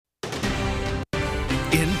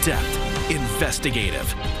in-depth,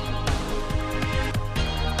 investigative.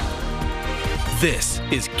 This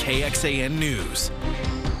is KXAN News.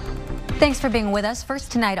 Thanks for being with us.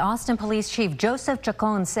 First tonight, Austin Police Chief Joseph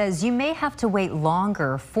Chacon says you may have to wait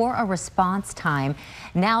longer for a response time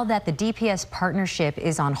now that the DPS partnership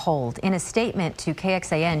is on hold. In a statement to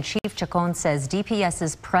KXAN, Chief Chacon says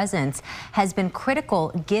DPS's presence has been critical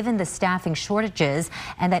given the staffing shortages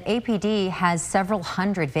and that APD has several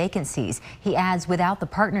hundred vacancies. He adds without the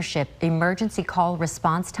partnership, emergency call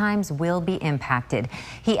response times will be impacted.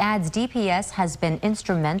 He adds DPS has been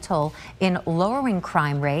instrumental in lowering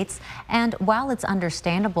crime rates, and while it's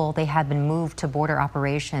understandable they have been moved to border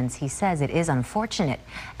operations, he says it is unfortunate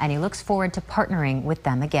and he looks forward to partnering with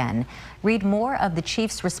them again. Read more of the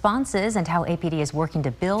chief's responses and how APD is working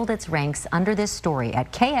to build its ranks under this story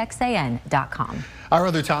at KXAN.com. Our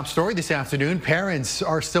other top story this afternoon, parents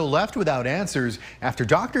are still left without answers after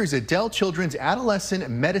doctors at Dell Children's Adolescent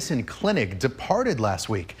Medicine Clinic departed last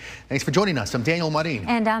week. Thanks for joining us. I'm Daniel Marin.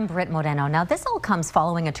 And I'm Britt Moreno. Now, this all comes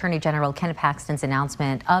following Attorney General Ken Paxton's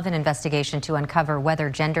announcement of an investigation to uncover whether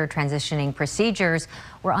gender transitioning procedures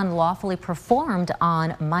were unlawfully performed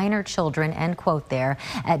on minor children, end quote there,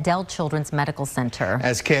 at Dell Children's Medical Center.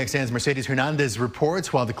 As KXAN's Mercedes Hernandez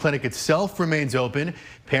reports, while the clinic itself remains open,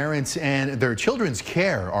 parents and their children's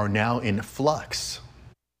care are now in flux.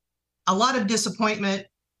 A lot of disappointment.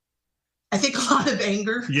 I think a lot of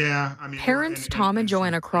anger. Yeah, Parents Tom and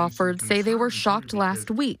Joanna Crawford say they were shocked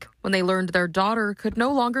last week when they learned their daughter could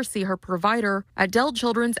no longer see her provider at Dell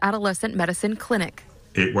Children's Adolescent Medicine Clinic.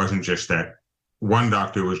 It wasn't just that one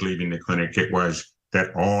doctor was leaving the clinic, it was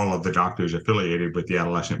that all of the doctors affiliated with the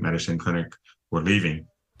Adolescent Medicine Clinic were leaving.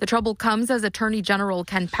 The trouble comes as Attorney General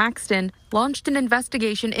Ken Paxton launched an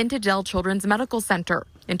investigation into Dell Children's Medical Center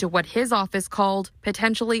into what his office called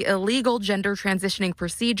potentially illegal gender transitioning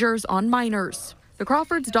procedures on minors. The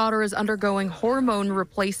Crawford's daughter is undergoing hormone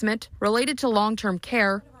replacement related to long-term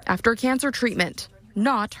care after cancer treatment,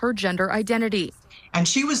 not her gender identity. And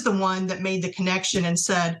she was the one that made the connection and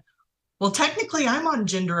said, well, technically I'm on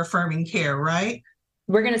gender affirming care, right?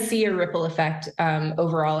 We're going to see a ripple effect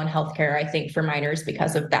overall in healthcare, I think, for minors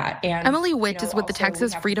because of that. And Emily Witt is with the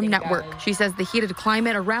Texas Freedom Network. She says the heated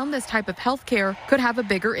climate around this type of healthcare could have a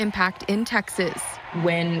bigger impact in Texas.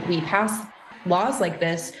 When we pass laws like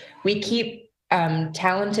this, we keep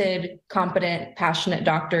talented, competent, passionate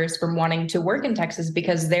doctors from wanting to work in Texas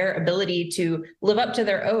because their ability to live up to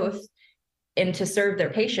their oath and to serve their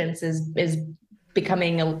patients is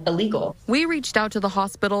becoming illegal. We reached out to the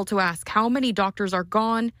hospital to ask how many doctors are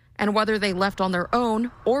gone and whether they left on their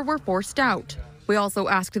own or were forced out. We also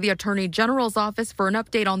asked the Attorney General's office for an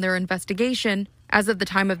update on their investigation. As of the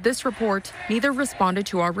time of this report, neither responded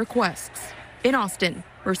to our requests. In Austin,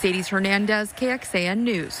 Mercedes Hernandez, KXAN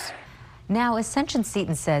News. Now, Ascension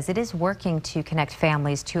Seton says it is working to connect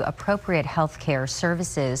families to appropriate health care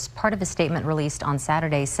services. Part of a statement released on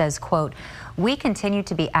Saturday says, quote, we continue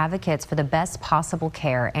to be advocates for the best possible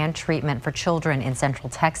care and treatment for children in Central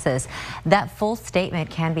Texas. That full statement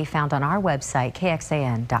can be found on our website,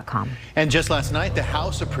 KXAN.com. And just last night, the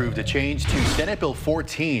House approved a change to Senate Bill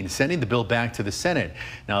 14, sending the bill back to the Senate.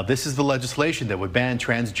 Now, this is the legislation that would ban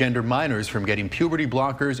transgender minors from getting puberty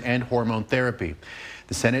blockers and hormone therapy.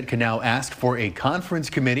 The Senate can now ask for a conference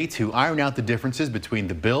committee to iron out the differences between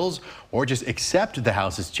the bills or just accept the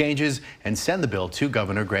House's changes and send the bill to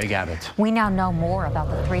Governor Greg Abbott. We now know more about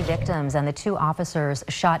the 3 victims and the 2 officers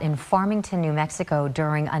shot in Farmington, New Mexico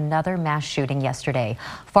during another mass shooting yesterday.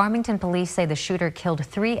 Farmington police say the shooter killed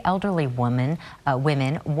 3 elderly women,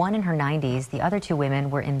 one in her 90s. The other 2 women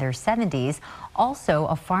were in their 70s. Also,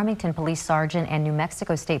 a Farmington police sergeant and New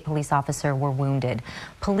Mexico State police officer were wounded.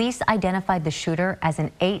 Police identified the shooter as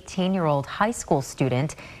an 18-year-old high school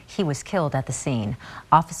student. He was killed at the scene.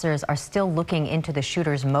 Officers are still looking into the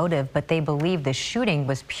shooter's motive, but they believe the shooting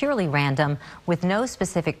was purely random with no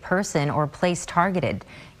specific person or place targeted.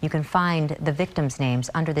 You can find the victims' names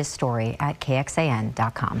under this story at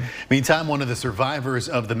KXAN.com. Meantime, one of the survivors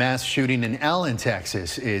of the mass shooting in Allen,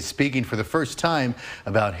 Texas, is speaking for the first time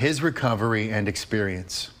about his recovery and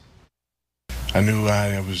experience. I knew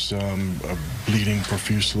I was bleeding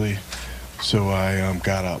profusely, so I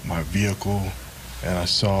got out my vehicle and I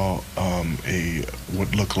saw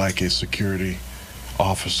what looked like a security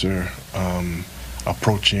officer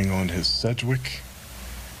approaching on his Sedgwick,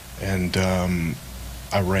 and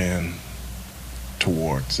I ran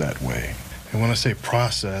towards that way. And when I say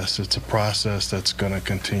process, it's a process that's going to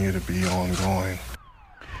continue to be ongoing.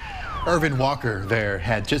 Irvin Walker there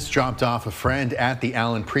had just dropped off a friend at the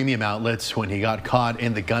Allen Premium Outlets when he got caught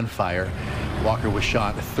in the gunfire. Walker was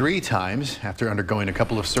shot 3 times after undergoing a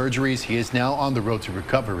couple of surgeries. He is now on the road to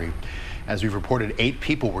recovery. As we've reported, 8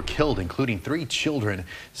 people were killed, including 3 children.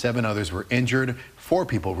 7 others were injured. 4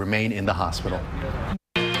 people remain in the hospital.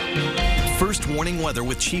 First warning weather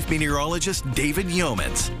with Chief Meteorologist David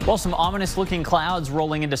Yeomans. Well, some ominous looking clouds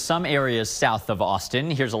rolling into some areas south of Austin.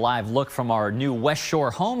 Here's a live look from our new West Shore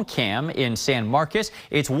home cam in San Marcos.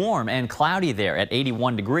 It's warm and cloudy there at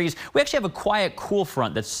 81 degrees. We actually have a quiet cool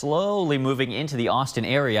front that's slowly moving into the Austin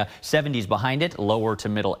area. 70s behind it, lower to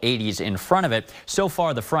middle 80s in front of it. So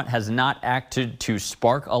far, the front has not acted to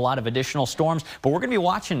spark a lot of additional storms, but we're going to be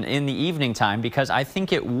watching in the evening time because I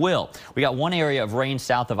think it will. We got one area of rain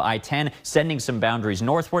south of I-10. Sending some boundaries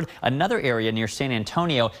northward. Another area near San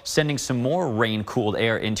Antonio sending some more rain-cooled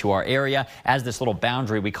air into our area. As this little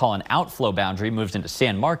boundary we call an outflow boundary moves into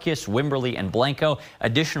San Marcos, Wimberley, and Blanco,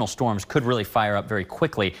 additional storms could really fire up very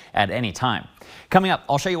quickly at any time. Coming up,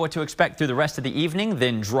 I'll show you what to expect through the rest of the evening,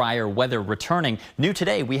 then drier weather returning. New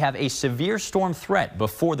today, we have a severe storm threat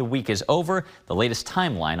before the week is over. The latest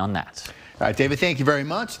timeline on that. All right, David, thank you very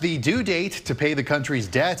much. The due date to pay the country's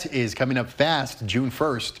debt is coming up fast, June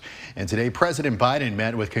 1st. And today, President Biden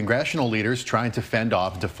met with congressional leaders trying to fend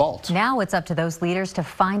off default. Now it's up to those leaders to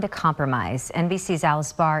find a compromise. NBC's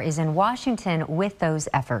Alice Barr is in Washington with those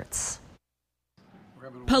efforts.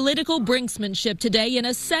 Political brinksmanship today in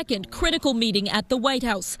a second critical meeting at the White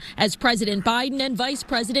House as President Biden and Vice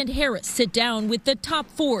President Harris sit down with the top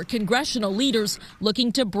 4 congressional leaders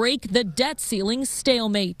looking to break the debt ceiling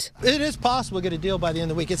stalemate. It is possible to get a deal by the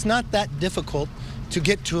end of the week. It's not that difficult to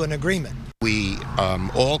get to an agreement. We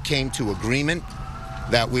all came to agreement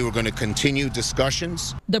that we were going to continue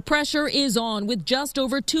discussions. The pressure is on with just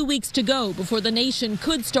over 2 weeks to go before the nation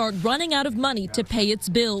could start running out of money to pay its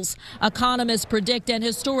bills. Economists predict an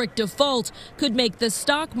historic default could make the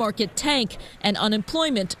stock market tank and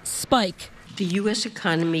unemployment spike. The U.S.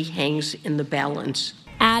 economy hangs in the balance.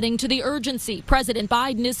 Adding to the urgency, President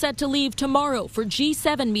Biden is set to leave tomorrow for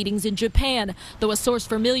G7 meetings in Japan, though a source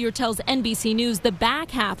familiar tells NBC News the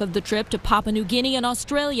back half of the trip to Papua New Guinea and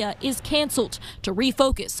Australia is canceled to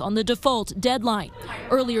refocus on the default deadline.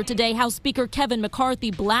 Earlier today, House Speaker Kevin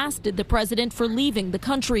McCarthy blasted the president for leaving the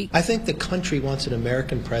country. I think the country wants an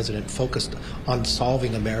American president focused on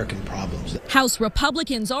solving American problems. House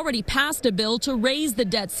Republicans already passed a bill to raise the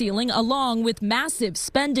debt ceiling along with massive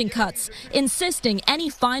spending cuts, insisting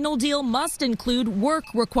any final deal must include work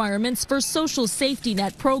requirements for social safety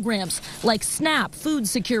net programs like SNAP food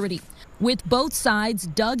security, with both sides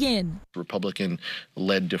dug in.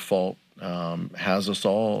 Republican-led default has us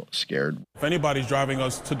all scared. If anybody's driving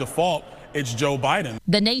us to default, it's Joe Biden.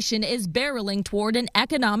 The nation is barreling toward an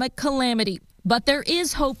economic calamity. But there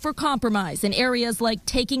is hope for compromise in areas like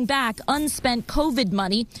taking back unspent COVID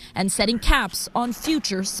money and setting caps on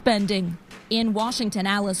future spending. In Washington,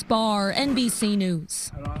 Alice Barr, NBC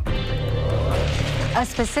News. A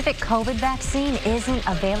specific COVID vaccine isn't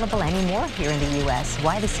available anymore here in the U.S.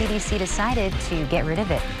 Why the CDC decided to get rid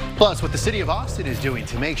of it. Plus, what the city of Austin is doing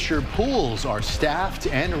to make sure pools are staffed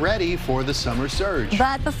and ready for the summer surge.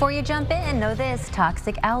 But before you jump in, know this: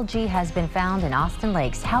 toxic algae has been found in Austin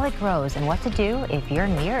lakes, how it grows, and what to do if you're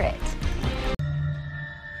near it.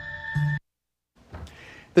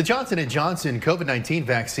 The Johnson & Johnson COVID-19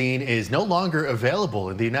 vaccine is no longer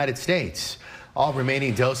available in the United States. All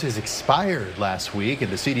remaining doses expired last week, and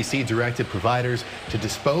the CDC directed providers to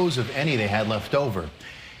dispose of any they had left over.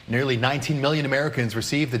 Nearly 19 million Americans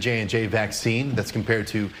received the J&J vaccine. That's compared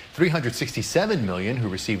to 367 million who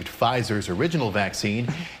received Pfizer's original vaccine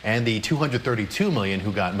and the 232 million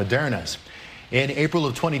who got Moderna's. In April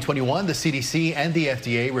of 2021, the CDC and the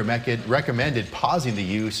FDA recommended pausing the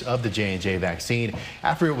use of the J&J vaccine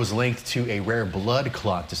after it was linked to a rare blood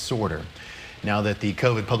clot disorder. Now that the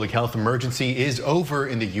COVID public health emergency is over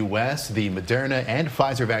in the U.S., the Moderna and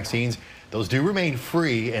Pfizer vaccines, those do remain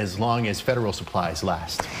free as long as federal supplies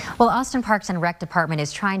last. Well, Austin Parks and Rec Department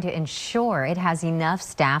is trying to ensure it has enough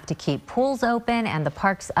staff to keep pools open and the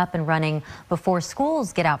parks up and running before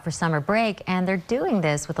schools get out for summer break, and they're doing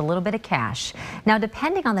this with a little bit of cash. Now,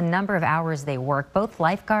 depending on the number of hours they work, both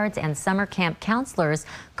lifeguards and summer camp counselors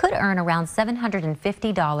could earn around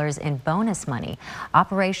 $750 in bonus money.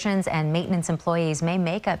 Operations and maintenance employees may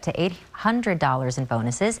make up to $800 in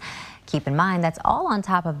bonuses. Keep in mind, that's all on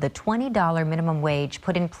top of the $20 minimum wage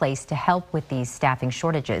put in place to help with these staffing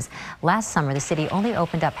shortages. Last summer, the city only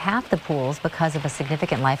opened up half the pools because of a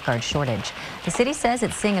significant lifeguard shortage. The city says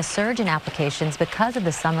it's seeing a surge in applications because of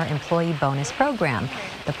the summer employee bonus program.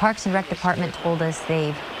 The Parks and Rec Department told us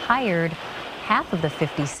they've hired half of the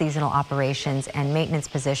 50 seasonal operations and maintenance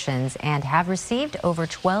positions and have received over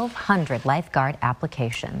 1,200 lifeguard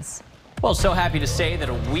applications. Well, so happy to say that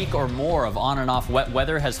a week or more of on and off wet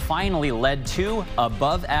weather has finally led to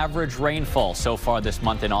above average rainfall so far this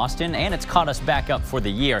month in Austin, and it's caught us back up for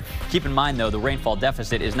the year. Keep in mind, though, the rainfall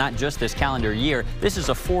deficit is not just this calendar year. This is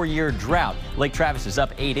a 4-year drought. Lake Travis is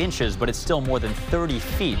up 8 inches, but it's still more than 30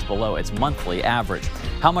 feet below its monthly average.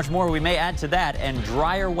 How much more we may add to that and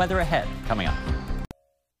drier weather ahead coming up.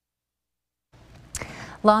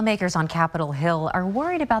 Lawmakers on Capitol Hill are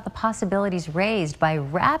worried about the possibilities raised by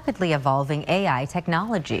rapidly evolving AI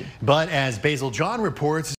technology. But as Basil John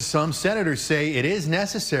reports, some senators say it is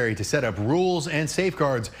necessary to set up rules and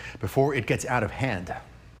safeguards before it gets out of hand.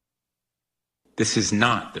 This is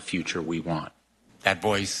not the future we want. That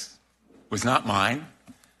voice was not mine.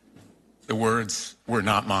 The words were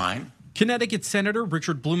not mine. Connecticut Senator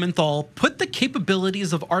Richard Blumenthal put the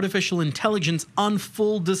capabilities of artificial intelligence on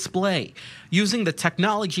full display, using the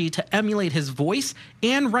technology to emulate his voice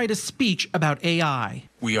and write a speech about AI.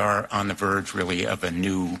 We are on the verge, really, of a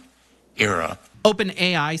new era.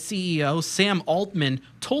 OpenAI CEO Sam Altman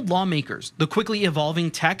told lawmakers the quickly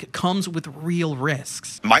evolving tech comes with real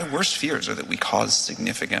risks. My worst fears are that we,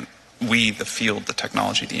 the field, the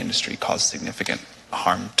technology, the industry, cause significant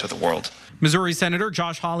harm to the world. Missouri Senator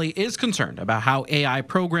Josh Hawley is concerned about how AI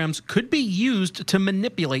programs could be used to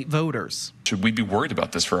manipulate voters. Should we be worried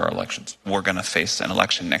about this for our elections? We're going to face an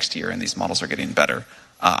election next year, and these models are getting better.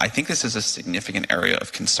 I think this is a significant area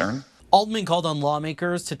of concern. Altman called on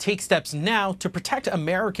lawmakers to take steps now to protect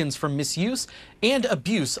Americans from misuse and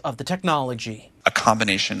abuse of the technology. A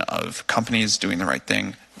combination of companies doing the right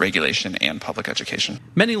thing, regulation, and public education.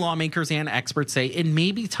 Many lawmakers and experts say it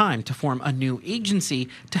may be time to form a new agency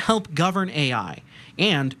to help govern AI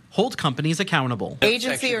and hold companies accountable.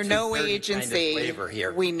 Agency or no agency,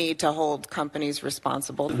 we need to hold companies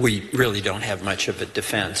responsible. We really don't have much of a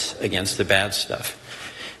defense against the bad stuff,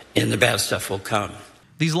 and the bad stuff will come.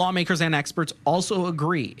 These lawmakers and experts also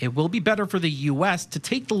agree it will be better for the U.S. to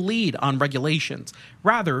take the lead on regulations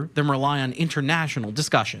rather than rely on international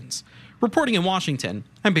discussions. Reporting in Washington,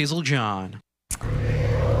 I'm Basil John.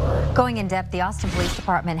 Going in depth, the Austin Police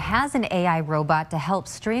Department has an AI robot to help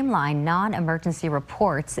streamline non-emergency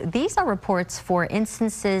reports. These are reports for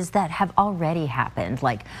instances that have already happened,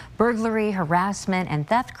 like burglary, harassment, and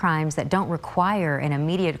theft crimes that don't require an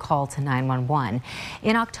immediate call to 911.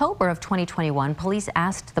 In October of 2021, police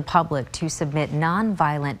asked the public to submit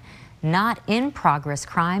non-violent, not-in-progress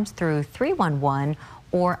crimes through 311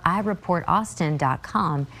 or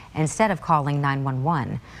ireportaustin.com instead of calling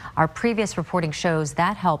 911. Our previous reporting shows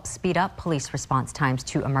that helped speed up police response times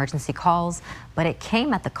to emergency calls, but it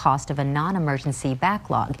came at the cost of a non-emergency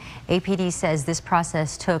backlog. APD says this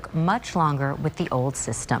process took much longer with the old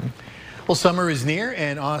system. Well, summer is near,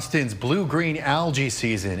 and Austin's blue-green algae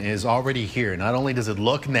season is already here. Not only does it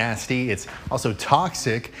look nasty, it's also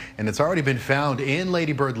toxic, and it's already been found in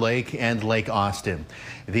Lady Bird Lake and Lake Austin.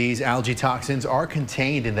 These algae toxins are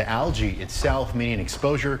contained in the algae itself, meaning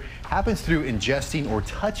exposure happens through ingesting or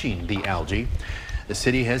touching the algae. The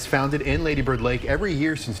city has found it in Lady Bird Lake every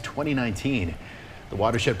year since 2019. The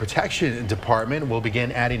Watershed Protection Department will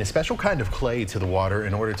begin adding a special kind of clay to the water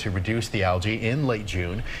in order to reduce the algae in late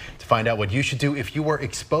June. To find out what you should do if you were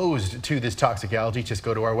exposed to this toxic algae, just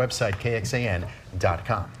go to our website,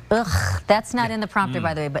 KXAN.com. Ugh, that's not in the prompter,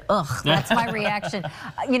 by the way, but ugh, that's my reaction.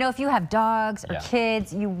 You know, if you have dogs or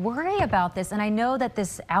kids, you worry about this. And I know that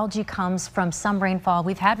this algae comes from some rainfall.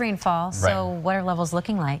 We've had rainfall, so what are levels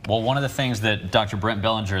looking like? Well, one of the things that Dr. Brent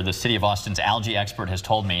Bellinger, the City of Austin's algae expert, has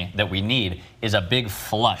told me that we need is a big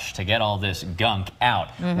flush to get all this gunk out.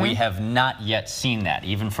 We have not yet seen that,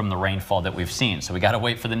 even from the rainfall that we've seen. So we got to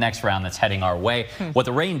wait for the next round that's heading our way. What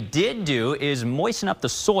the rain did do is moisten up the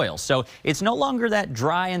soil. So it's no longer that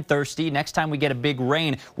dry and thirsty. Next time we get a big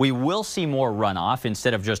rain, we will see more runoff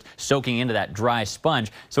instead of just soaking into that dry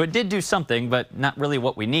sponge. So it did do something, but not really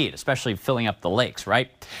what we need, especially filling up the lakes, right?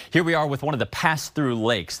 Here we are with one of the pass-through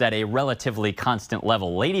lakes at a relatively constant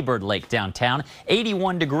level. Lady Bird Lake downtown,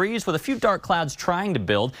 81 degrees with a few dark clouds trying to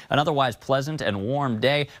build. An otherwise pleasant and warm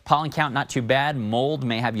day. Pollen count not too bad. Mold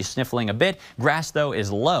may have you sniffling a bit. Grass, though,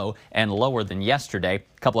 is low and lower than yesterday.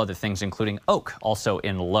 A couple other things, including oak, also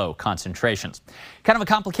in low concentrations. Kind of a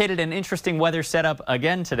complicated and interesting weather setup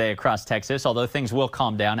again today across Texas, although things will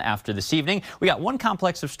calm down after this evening. We got one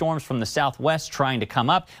complex of storms from the southwest trying to come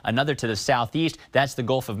up, another to the southeast. That's the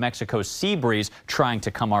Gulf of Mexico sea breeze trying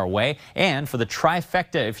to come our way. And for the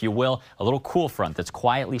trifecta, if you will, a little cool front that's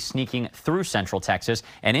quietly sneaking through central Texas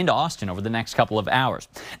and into Austin over the next couple of hours.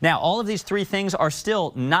 Now, all of these three things are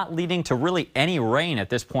still not leading to really any rain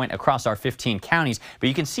at this point across our 15 counties, but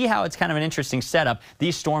you can see how it's kind of an interesting setup.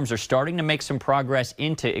 These storms are starting to make some progress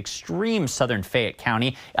into extreme southern Fayette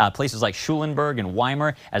County, places like Schulenburg and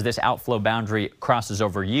Weimar. As this outflow boundary crosses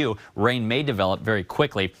over you, rain may develop very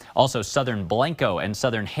quickly. Also, southern Blanco and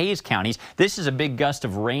southern Hayes counties. This is a big gust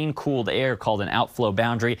of rain-cooled air called an outflow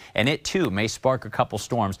boundary, and it too may spark a couple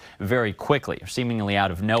storms very quickly, seemingly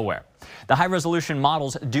out of nowhere. The high-resolution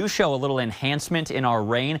models do show a little enhancement in our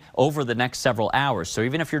rain over the next several hours. So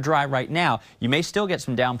even if you're dry right now, you may still get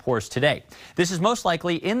some downpours today. This is most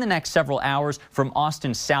likely in the next several hours from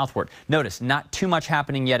Austin southward. Notice not too much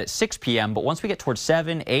happening yet at 6 p.m., but once we get towards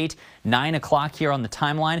 7, 8, 9 o'clock here on the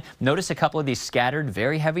timeline, notice a couple of these scattered,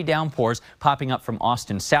 very heavy downpours popping up from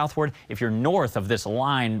Austin southward. If you're north of this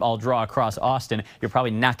line I'll draw across Austin, you're probably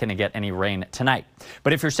not going to get any rain tonight.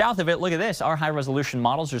 But if you're south of it, look at this. Our high-resolution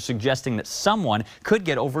models are suggesting that someone could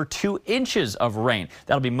get over 2 inches of rain.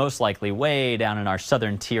 That'll be most likely way down in our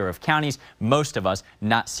southern tier of counties. Most of us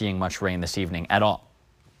not seeing much rain this evening at all.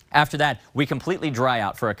 After that, we completely dry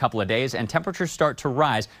out for a couple of days and temperatures start to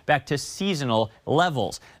rise back to seasonal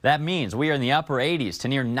levels. That means we are in the upper 80s to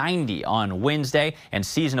near 90 on Wednesday, and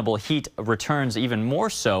seasonable heat returns even more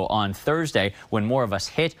so on Thursday when more of us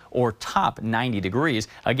hit or top 90 degrees,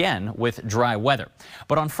 again with dry weather.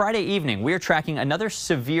 But on Friday evening, we are tracking another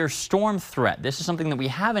severe storm threat. This is something that we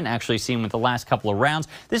haven't actually seen with the last couple of rounds.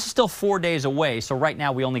 This is still 4 days away, so right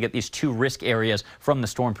now we only get these 2 risk areas from the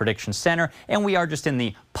Storm Prediction Center, and we are just in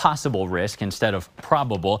the possible risk instead of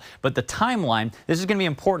probable. But the timeline, this is going to be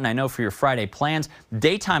important, I know, for your Friday plans.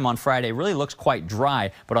 Daytime on Friday really looks quite dry,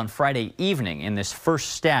 but on Friday evening, in this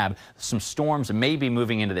first stab, some storms may be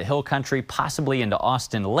moving into the hill country, possibly into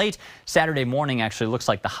Austin late. Saturday morning actually looks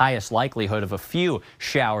like the highest likelihood of a few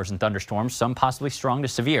showers and thunderstorms, some possibly strong to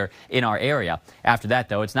severe in our area. After that,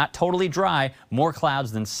 though, it's not totally dry. More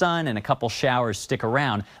clouds than sun, and a couple showers stick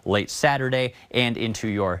around late Saturday and into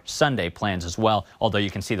your Sunday plans as well, although you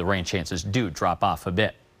can see the rain chances do drop off a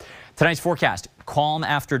bit. Tonight's forecast, calm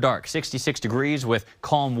after dark, 66 degrees with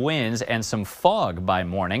calm winds and some fog by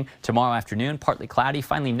morning. Tomorrow afternoon, partly cloudy,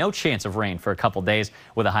 finally no chance of rain for a couple days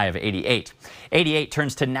with a high of 88. 88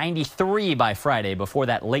 turns to 93 by Friday before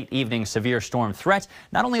that late evening severe storm threat.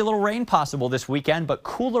 Not only a little rain possible this weekend, but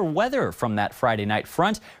cooler weather from that Friday night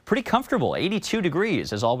front. Pretty comfortable, 82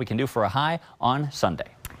 degrees is all we can do for a high on Sunday.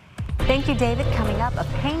 Thank you, David. Coming up, a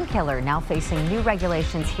painkiller now facing new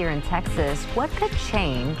regulations here in Texas. What could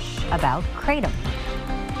change about kratom?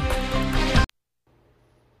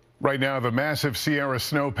 Right now, the massive Sierra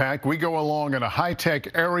snowpack. We go along in a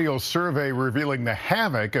high-tech aerial survey revealing the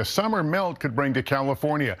havoc a summer melt could bring to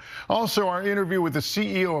California. Also, our interview with the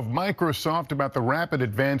CEO of Microsoft about the rapid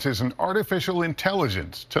advances in artificial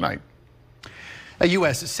intelligence tonight. A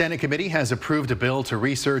U.S. Senate committee has approved a bill to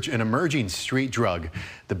research an emerging street drug.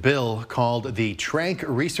 The bill, called the Tranq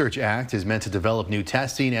Research Act, is meant to develop new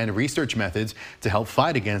testing and research methods to help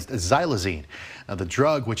fight against xylazine. Now, the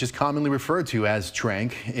drug, which is commonly referred to as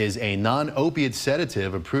Tranq, is a non-opiate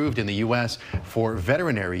sedative approved in the U.S. for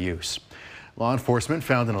veterinary use. Law enforcement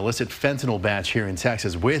found an illicit fentanyl batch here in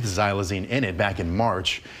Texas with xylazine in it back in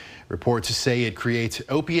March. Reports say it creates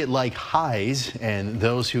opiate-like highs, and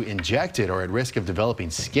those who inject it are at risk of developing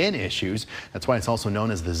skin issues. That's why it's also known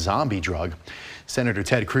as the zombie drug. Senator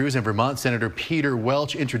Ted Cruz and Vermont Senator Peter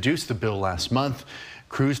Welch introduced the bill last month.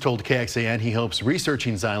 Cruz told KXAN he hopes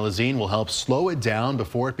researching xylazine will help slow it down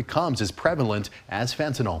before it becomes as prevalent as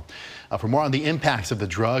fentanyl. For more on the impacts of the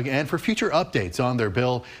drug and for future updates on their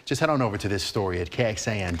bill, just head on over to this story at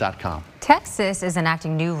KXAN.com. Texas is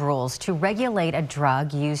enacting new rules to regulate a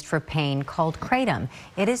drug used for pain called kratom.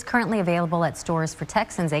 It is currently available at stores for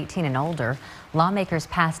Texans 18 and older. Lawmakers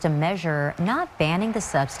passed a measure not banning the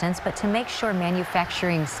substance, but to make sure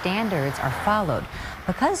manufacturing standards are followed.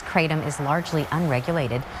 Because kratom is largely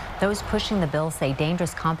unregulated, those pushing the bill say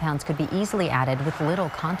dangerous compounds could be easily added with little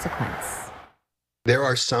consequence. There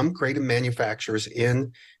are some kratom manufacturers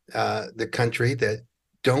in the country that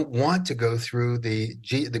don't want to go through the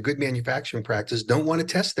good manufacturing practice, don't want to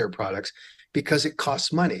test their products because it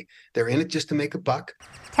costs money. They're in it just to make a buck.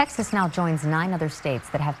 Texas now joins 9 other states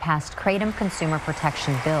that have passed kratom consumer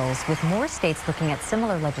protection bills, with more states looking at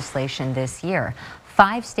similar legislation this year.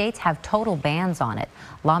 5 states have total bans on it.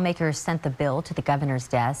 Lawmakers sent the bill to the governor's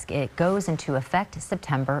desk. It goes into effect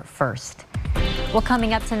September 1st. Well,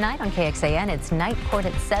 coming up tonight on KXAN, it's Night Court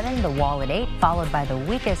at 7, The Wall at 8, followed by The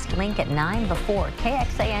Weakest Link at 9 before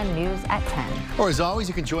KXAN News at 10. Or as always,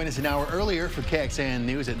 you can join us an hour earlier for KXAN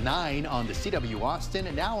News at 9 on the CW Austin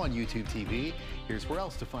and now on YouTube TV. Here's where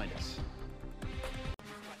else to find us.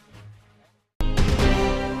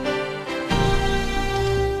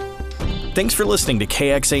 Thanks for listening to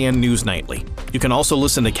KXAN News Nightly. You can also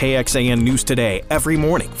listen to KXAN News Today every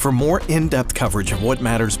morning for more in-depth coverage of what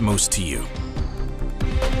matters most to you.